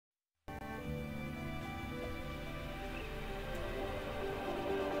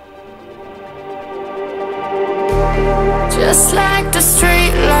Just like the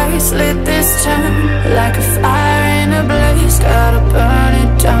street lights lit this town, like a fire in a blaze, gotta burn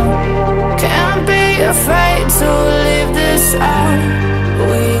it down. Can't be afraid to leave this out.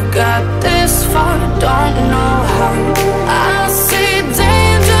 We got this far, don't know how. I see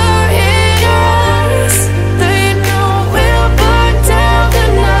danger in your eyes. They know we'll burn down the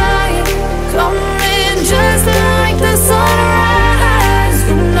night. Coming just like the sunrise.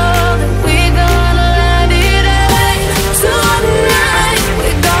 You know that we're gonna let it away. Tonight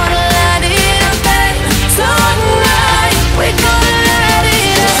we're gonna let it away. Tonight we're gonna let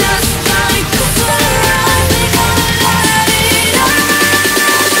it away. Just like the sunrise, we're gonna let it away.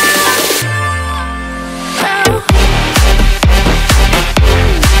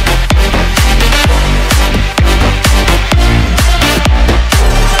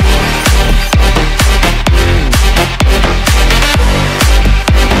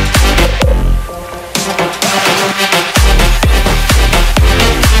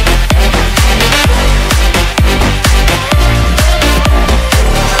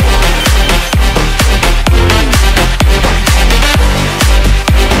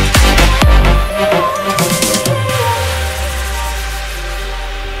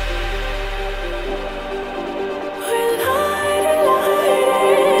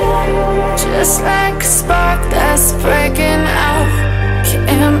 Just like a spark that's breaking out.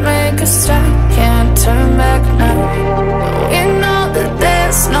 Can't make a stop, can't turn back now. We know that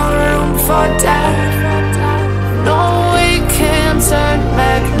there's no room for doubt. No, we can't turn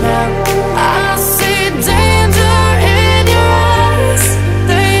back now. I see danger in your eyes.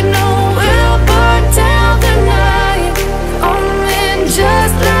 They know we'll burn down the night. Coming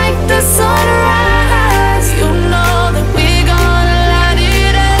just like the sunrise. You know that we're gonna let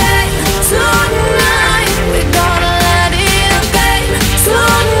it away. Tonight we're gonna let it away.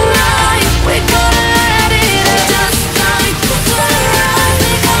 Tonight we're gonna let it away. Just like the sunrise,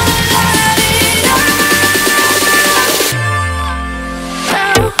 we're gonna let it away.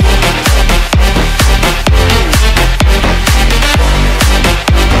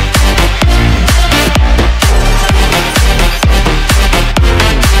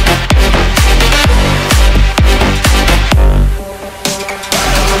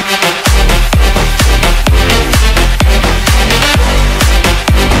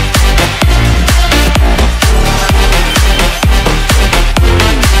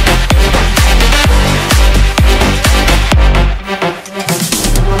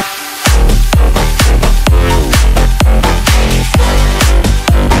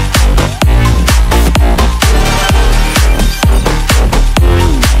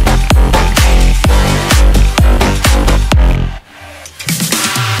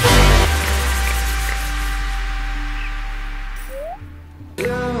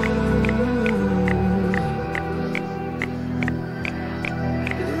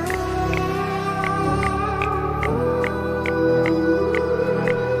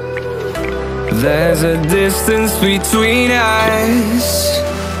 There's a distance between us.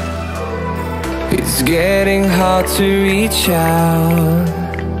 It's getting hard to reach out.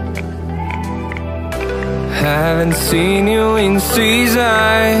 Haven't seen you in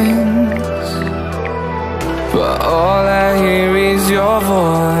seasons, but all I hear is your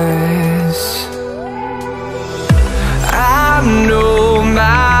voice. I know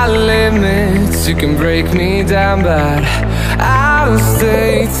my limits, you can break me down, but I'll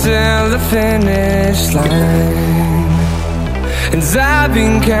stay till the finish line. And I've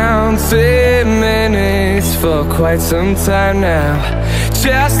been counting minutes for quite some time now,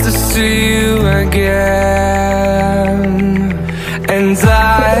 just to see you again. And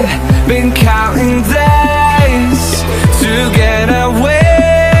I've been counting days to get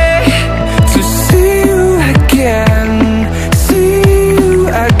away, to see you again, see you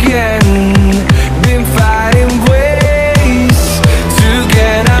again. Been fighting ways to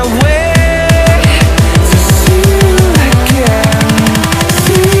get away, to see you again,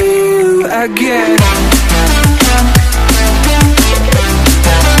 see you again.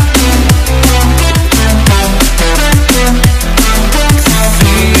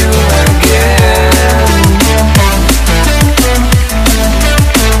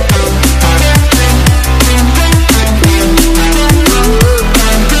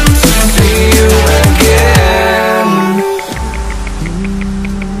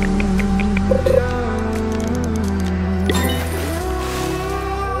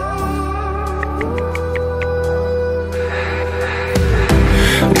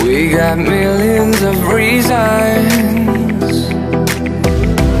 We got millions of reasons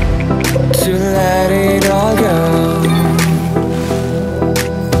to let it all go.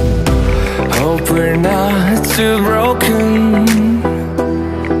 Hope we're not too broken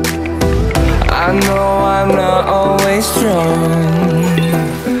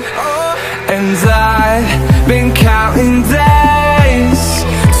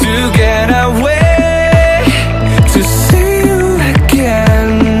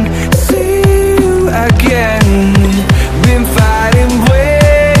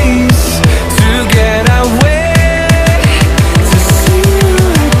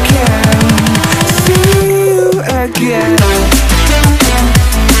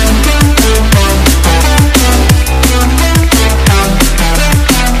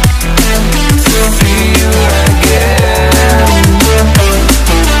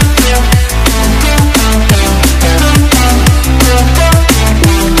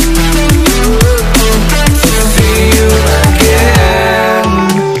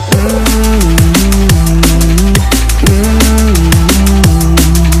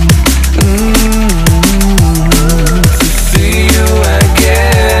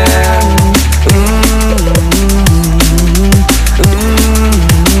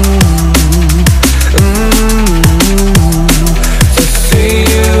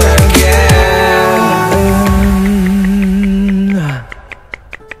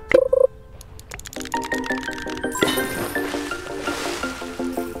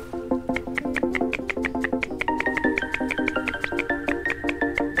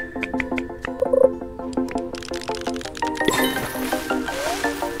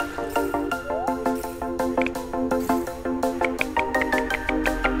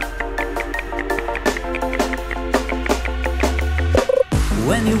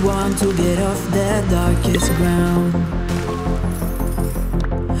When you want to get off the darkest ground,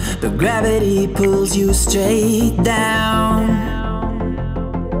 but gravity pulls you straight down.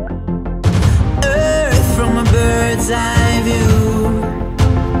 Earth from a bird's eye view.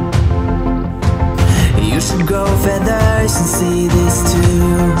 You should grow feathers and see this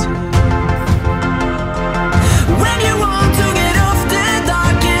too. When you want to get off the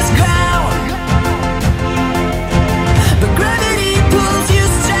darkest ground, but gravity pulls you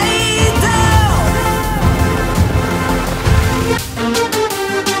straight down.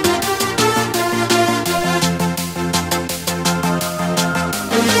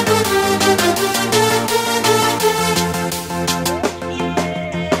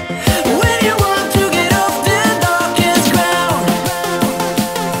 When you want to get off the darkest ground,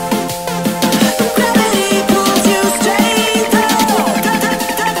 but gravity pulls you straight down.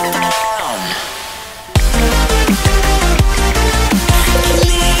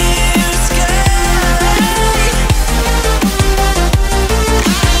 Clear sky.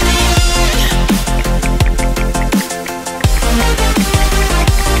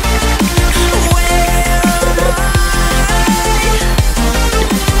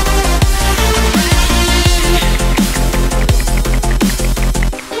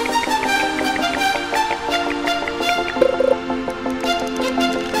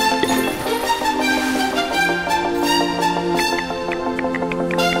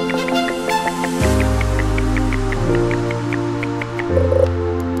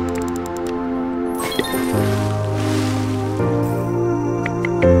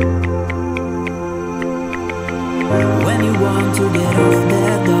 When you want to get off the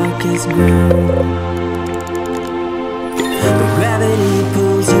darkest ground,